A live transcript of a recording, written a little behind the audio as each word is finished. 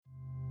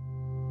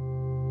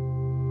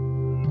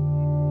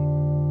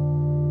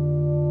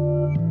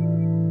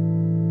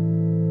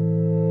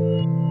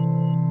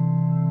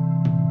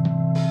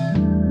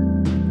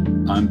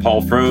I'm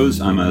Paul Froese.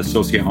 I'm a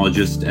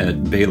sociologist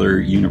at Baylor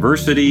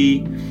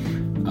University.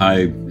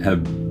 I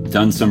have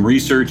done some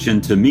research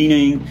into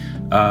meaning.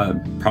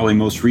 Probably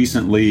most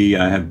recently,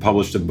 I have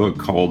published a book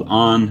called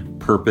On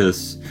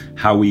Purpose: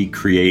 How We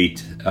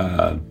Create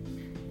a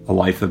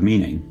Life of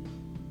Meaning.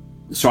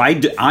 So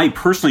I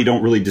personally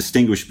don't really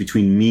distinguish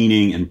between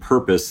meaning and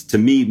purpose. To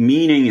me,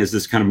 meaning is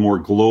this kind of more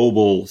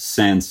global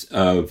sense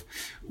of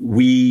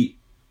we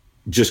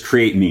just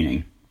create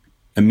meaning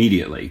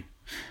immediately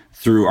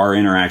through our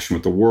interaction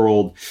with the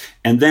world.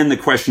 And then the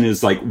question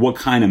is like, what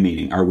kind of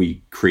meaning are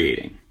we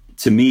creating?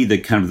 To me, the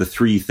kind of the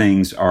three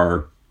things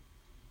are,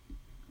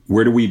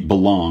 where do we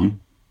belong?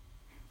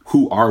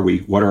 Who are we?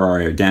 What are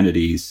our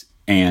identities?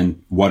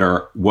 And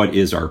what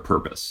is our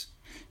purpose?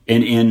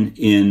 And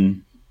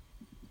in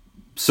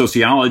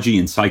sociology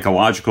and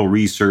psychological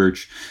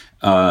research,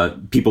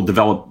 people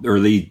develop, or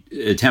they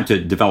attempt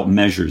to develop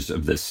measures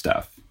of this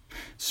stuff.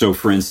 So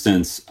for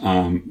instance,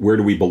 where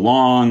do we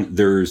belong?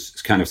 There's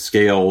kind of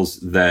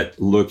scales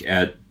that look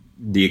at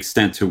the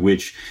extent to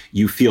which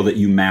you feel that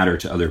you matter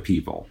to other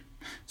people.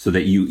 So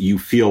that you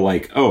feel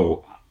like,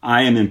 oh,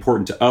 I am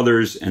important to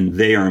others and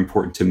they are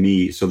important to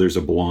me. So there's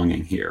a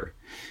belonging here.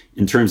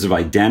 In terms of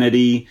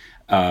identity,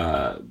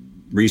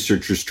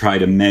 researchers try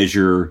to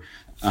measure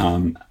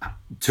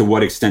to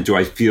what extent do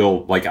I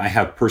feel like I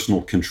have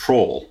personal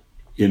control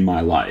in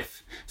my life.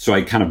 So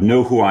I kind of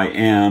know who I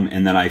am,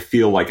 and then I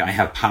feel like I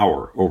have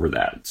power over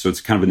that. So it's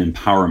kind of an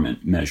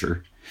empowerment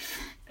measure.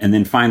 And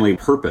then finally,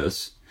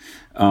 purpose.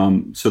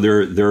 So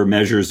there are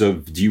measures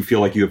of, do you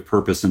feel like you have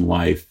purpose in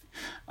life?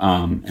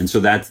 And so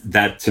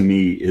that to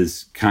me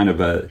is kind of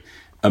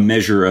a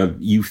measure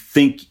of, you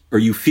think or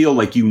you feel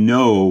like you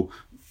know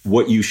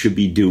what you should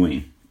be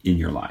doing in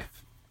your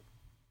life.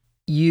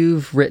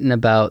 You've written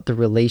about the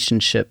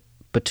relationship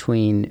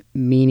between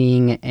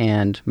meaning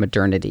and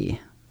modernity.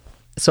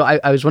 So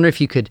I was wondering if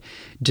you could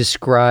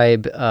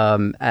describe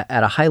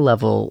at a high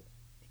level,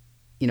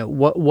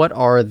 what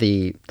are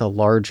the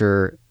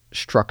larger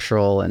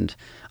structural and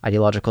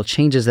ideological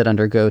changes that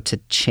undergo to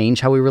change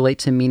how we relate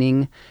to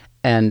meaning,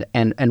 and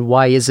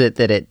why is it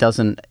that it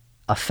doesn't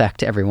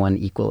affect everyone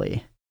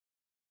equally?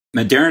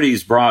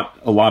 Modernity's brought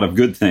a lot of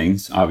good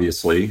things,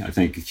 obviously. I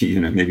think,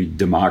 maybe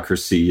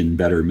democracy and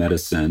better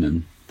medicine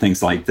and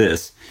things like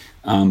this.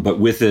 But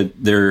with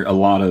it, there are a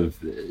lot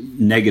of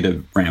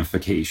negative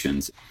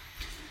ramifications.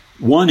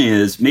 One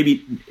is,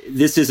 maybe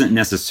this isn't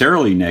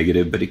necessarily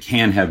negative, but it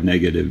can have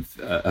negative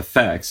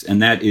effects,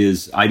 and that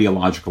is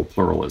ideological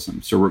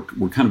pluralism. So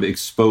we're kind of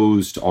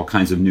exposed to all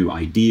kinds of new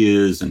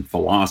ideas and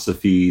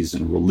philosophies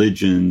and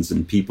religions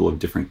and people of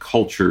different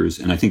cultures,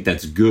 and I think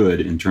that's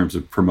good in terms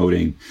of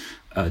promoting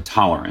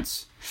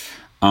tolerance.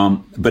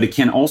 But it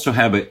can also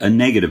have a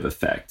negative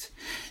effect.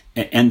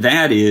 And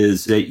that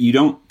is that you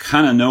don't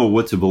kind of know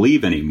what to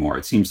believe anymore.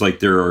 It seems like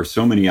there are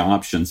so many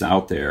options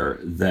out there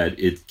that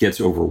it gets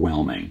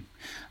overwhelming.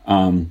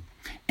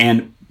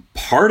 And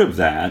part of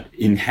that,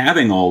 in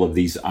having all of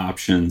these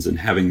options and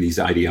having these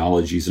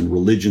ideologies and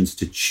religions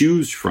to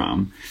choose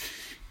from,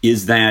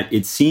 is that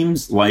it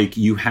seems like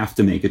you have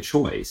to make a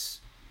choice.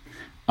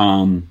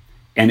 And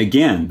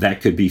again, that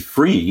could be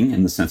freeing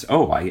in the sense,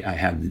 I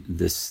have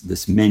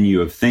this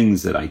menu of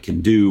things that I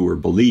can do or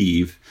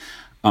believe.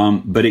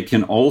 But it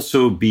can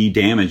also be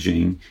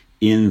damaging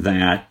in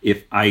that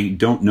if I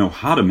don't know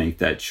how to make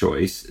that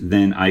choice,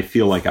 then I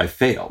feel like I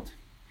failed,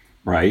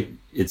 right?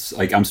 It's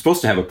like I'm supposed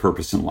to have a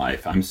purpose in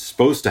life. I'm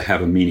supposed to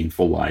have a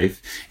meaningful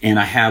life. And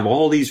I have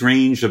all these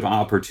range of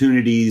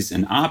opportunities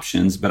and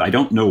options, but I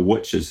don't know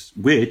which is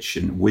which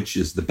and which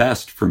is the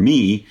best for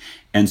me.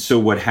 And so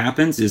what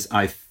happens is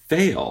I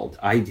failed.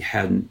 I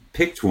hadn't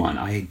picked one.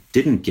 I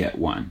didn't get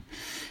one.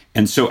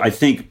 And so I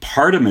think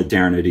part of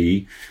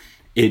modernity,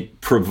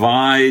 it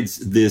provides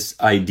this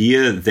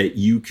idea that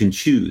you can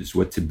choose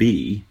what to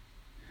be.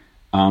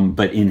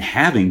 But in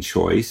having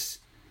choice,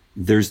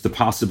 there's the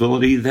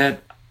possibility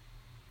that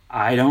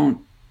I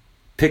don't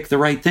pick the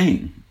right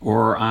thing,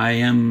 or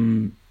I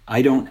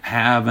don't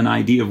have an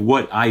idea of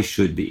what I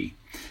should be.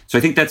 So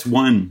I think that's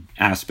one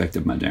aspect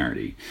of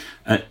modernity.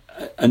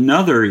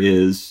 Another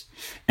is,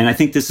 and I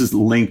think this is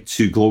linked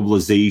to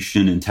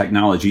globalization and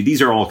technology,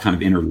 these are all kind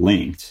of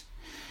interlinked,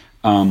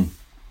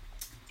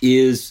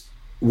 is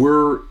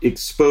we're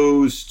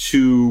exposed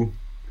to,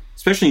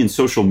 especially in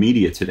social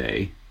media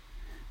today,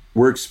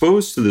 we're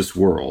exposed to this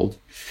world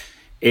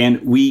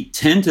and we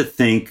tend to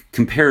think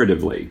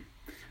comparatively,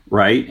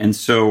 right? And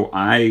so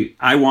I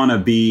want to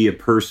be a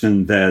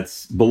person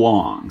that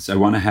belongs. I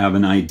want to have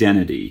an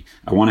identity.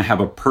 I want to have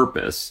a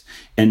purpose.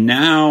 And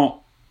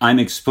now I'm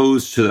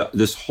exposed to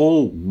this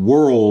whole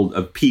world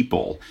of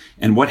people.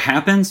 And what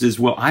happens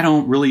is, I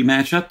don't really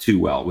match up too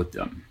well with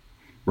them.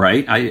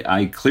 Right?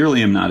 I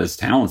clearly am not as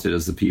talented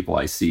as the people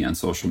I see on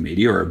social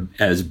media, or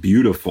as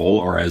beautiful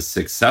or as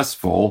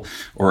successful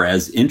or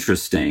as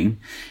interesting.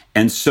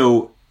 And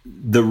so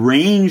the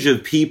range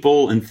of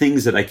people and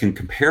things that I can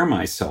compare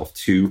myself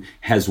to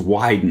has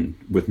widened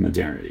with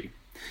modernity.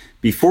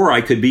 Before,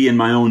 I could be in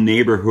my own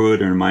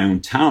neighborhood or in my own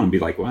town and be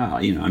like, wow,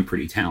 I'm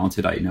pretty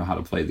talented. I know how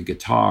to play the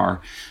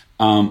guitar.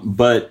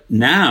 But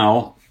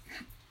now,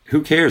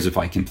 who cares if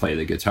I can play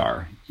the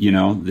guitar?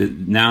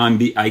 Now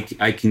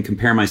I can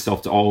compare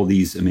myself to all of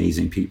these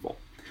amazing people.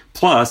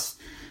 Plus,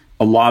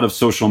 a lot of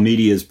social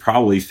media is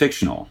probably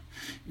fictional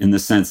in the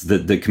sense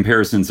that the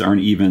comparisons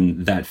aren't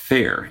even that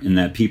fair, in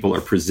that people are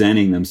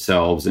presenting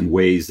themselves in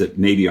ways that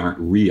maybe aren't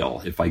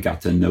real if I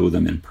got to know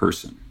them in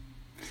person.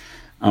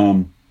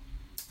 And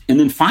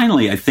then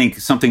finally, I think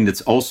something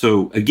that's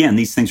also, again,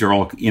 these things are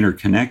all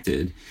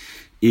interconnected,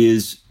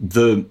 is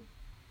the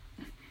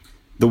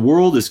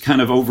world is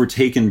kind of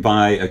overtaken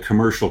by a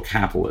commercial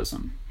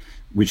capitalism,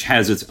 which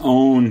has its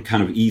own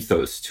kind of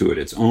ethos to it,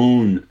 its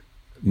own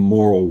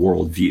moral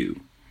worldview.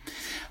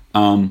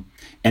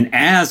 And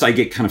as I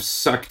get kind of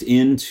sucked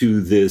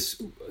into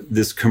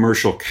this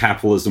commercial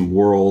capitalism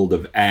world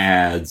of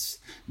ads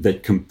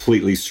that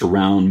completely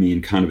surround me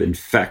and kind of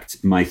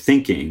infect my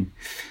thinking,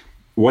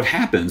 what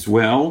happens?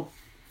 Well,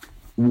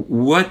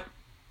 what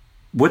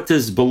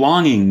does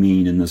belonging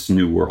mean in this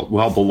new world?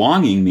 Well,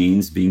 belonging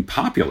means being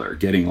popular,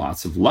 getting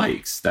lots of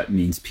likes. That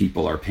means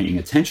people are paying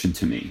attention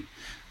to me.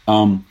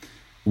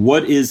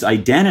 What is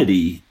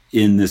identity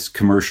in this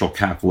commercial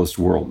capitalist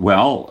world?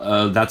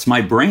 Well, that's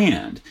my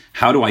brand.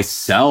 How do I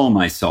sell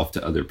myself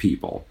to other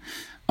people?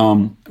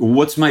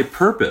 What's my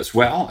purpose?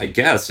 Well, I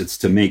guess it's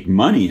to make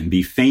money and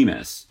be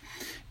famous.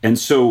 And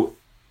so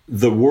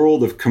the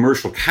world of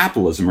commercial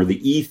capitalism, or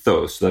the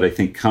ethos that I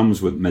think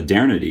comes with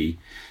modernity,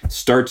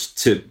 starts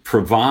to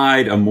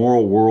provide a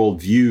moral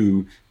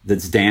worldview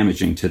that's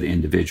damaging to the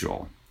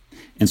individual.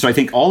 And so I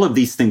think all of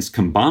these things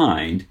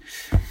combined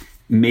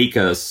make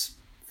us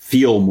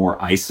feel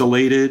more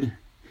isolated,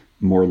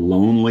 more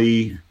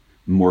lonely,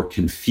 more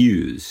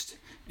confused.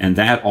 And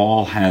that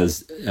all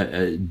has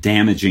a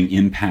damaging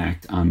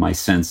impact on my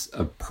sense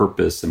of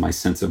purpose and my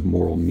sense of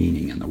moral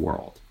meaning in the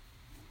world.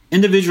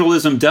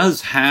 Individualism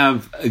does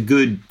have a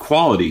good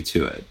quality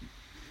to it.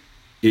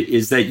 It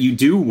is that you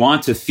do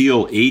want to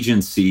feel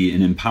agency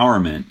and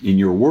empowerment in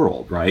your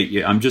world, right?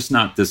 I'm just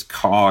not this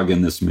cog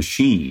in this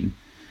machine.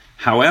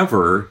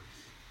 However,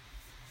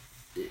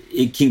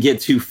 it can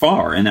get too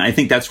far. And I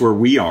think that's where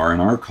we are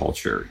in our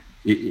culture.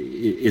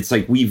 It's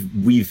like we've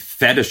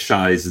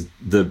fetishized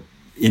the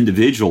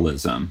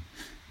individualism.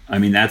 I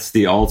mean, that's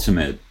the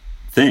ultimate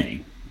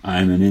thing.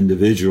 I'm an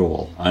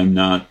individual. I'm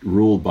not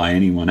ruled by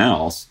anyone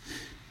else.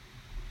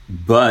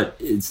 But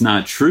it's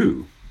not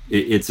true.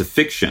 It's a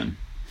fiction.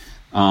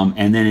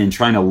 And then in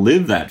trying to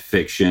live that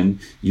fiction,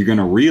 you're going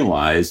to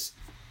realize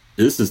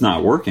this is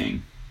not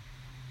working.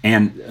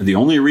 And the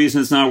only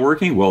reason it's not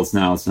working, well, it's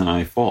not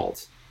my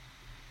fault.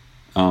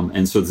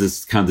 And so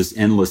this kind of this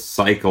endless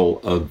cycle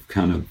of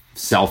kind of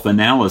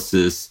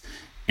self-analysis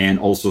and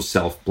also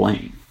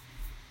self-blame.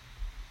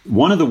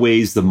 One of the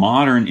ways the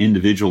modern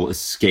individual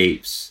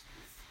escapes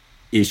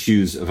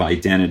issues of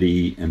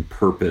identity and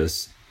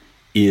purpose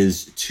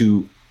is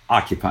to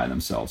occupy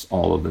themselves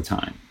all of the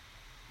time,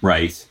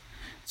 right?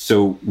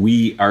 So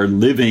we are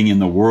living in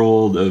the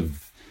world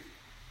of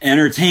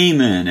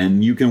entertainment,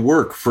 and you can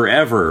work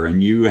forever,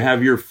 and you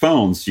have your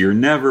phone, so you're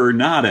never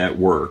not at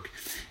work.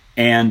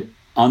 And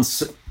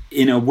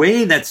in a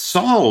way that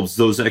solves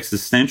those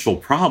existential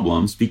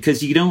problems,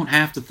 because you don't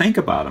have to think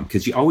about them,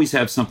 because you always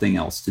have something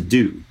else to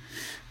do.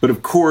 But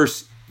of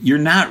course, you're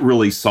not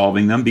really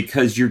solving them,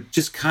 because you're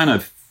just kind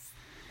of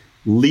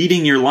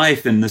leading your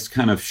life in this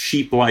kind of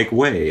sheep-like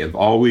way of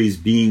always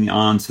being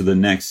on to the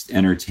next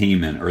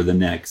entertainment or the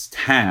next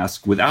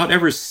task without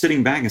ever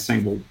sitting back and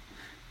saying, well,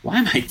 why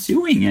am I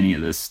doing any of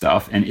this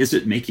stuff? And is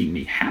it making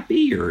me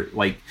happy? Or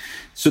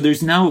so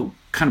there's no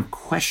kind of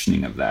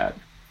questioning of that,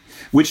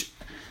 which,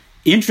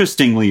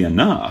 interestingly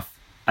enough,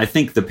 I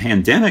think the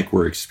pandemic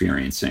we're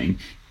experiencing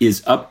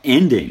is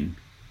upending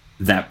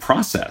that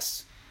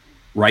process,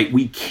 right?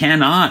 We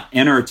cannot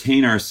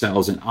entertain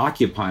ourselves and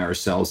occupy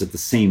ourselves at the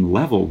same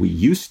level we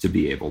used to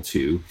be able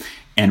to.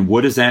 And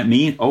what does that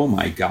mean? Oh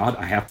my God,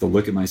 I have to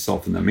look at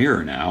myself in the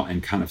mirror now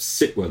and kind of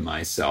sit with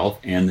myself.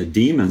 And the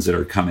demons that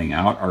are coming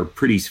out are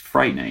pretty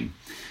frightening.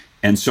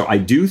 And so I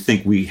do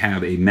think we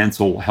have a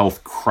mental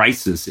health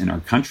crisis in our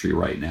country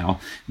right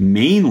now,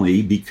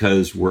 mainly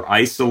because we're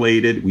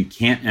isolated, we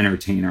can't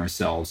entertain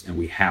ourselves, and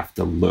we have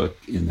to look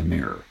in the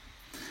mirror.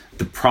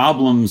 The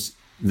problems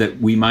that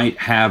we might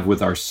have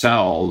with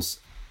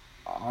ourselves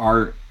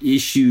are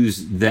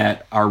issues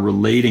that are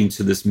relating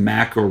to this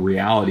macro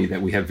reality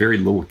that we have very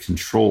little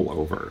control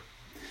over.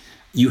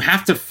 You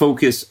have to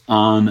focus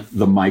on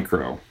the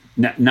micro,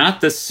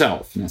 not the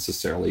self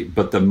necessarily,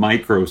 but the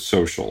micro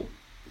social.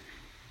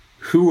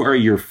 Who are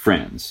your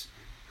friends?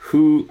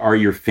 Who are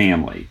your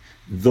family?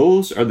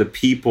 Those are the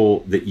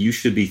people that you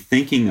should be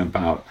thinking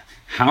about.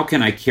 How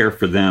can I care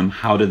for them?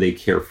 How do they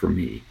care for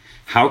me?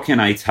 How can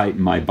I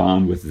tighten my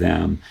bond with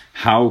them?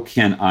 How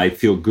can I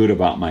feel good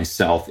about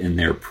myself in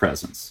their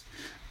presence?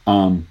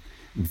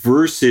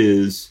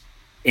 Versus,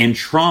 and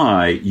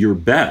try your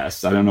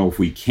best, I don't know if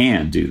we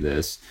can do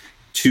this,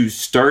 to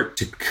start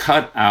to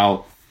cut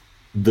out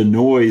the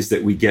noise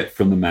that we get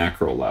from the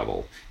macro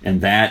level.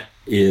 And that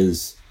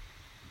is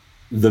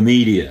the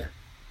media,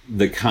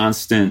 the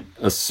constant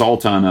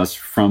assault on us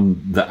from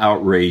the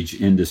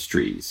outrage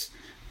industries,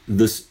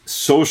 this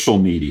social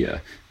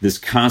media, this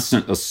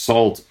constant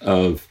assault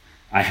of,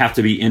 I have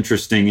to be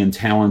interesting and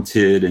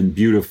talented and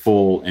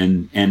beautiful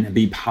and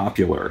be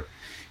popular.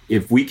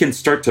 If we can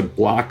start to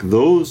block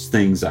those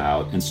things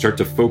out and start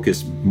to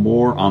focus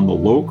more on the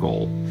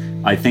local,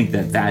 I think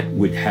that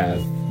would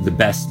have the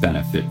best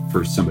benefit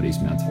for somebody's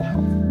mental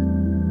health.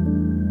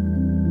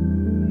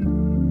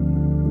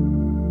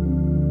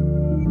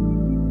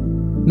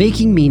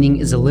 Making Meaning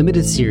is a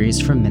limited series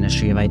from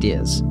Ministry of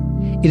Ideas.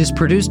 It is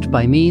produced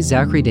by me,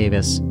 Zachary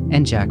Davis,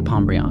 and Jack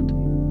Pombriand.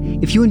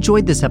 If you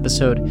enjoyed this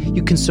episode,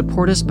 you can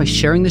support us by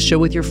sharing the show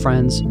with your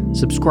friends,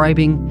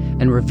 subscribing,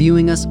 and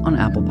reviewing us on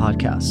Apple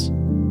Podcasts.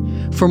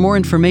 For more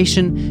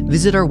information,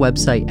 visit our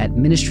website at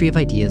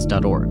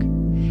ministryofideas.org.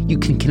 You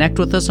can connect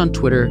with us on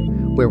Twitter,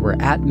 where we're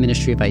at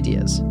Ministry of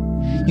Ideas.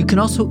 You can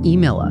also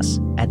email us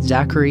at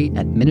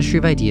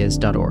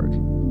zachary@ministryofideas.org.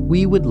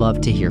 We would love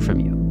to hear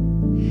from you.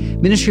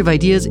 Ministry of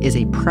Ideas is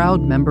a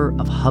proud member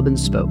of Hub and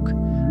Spoke,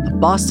 a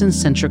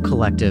Boston-centric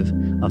collective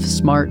of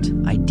smart,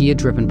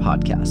 idea-driven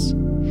podcasts.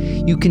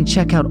 You can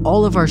check out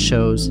all of our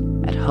shows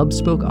at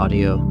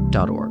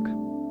hubspokeaudio.org.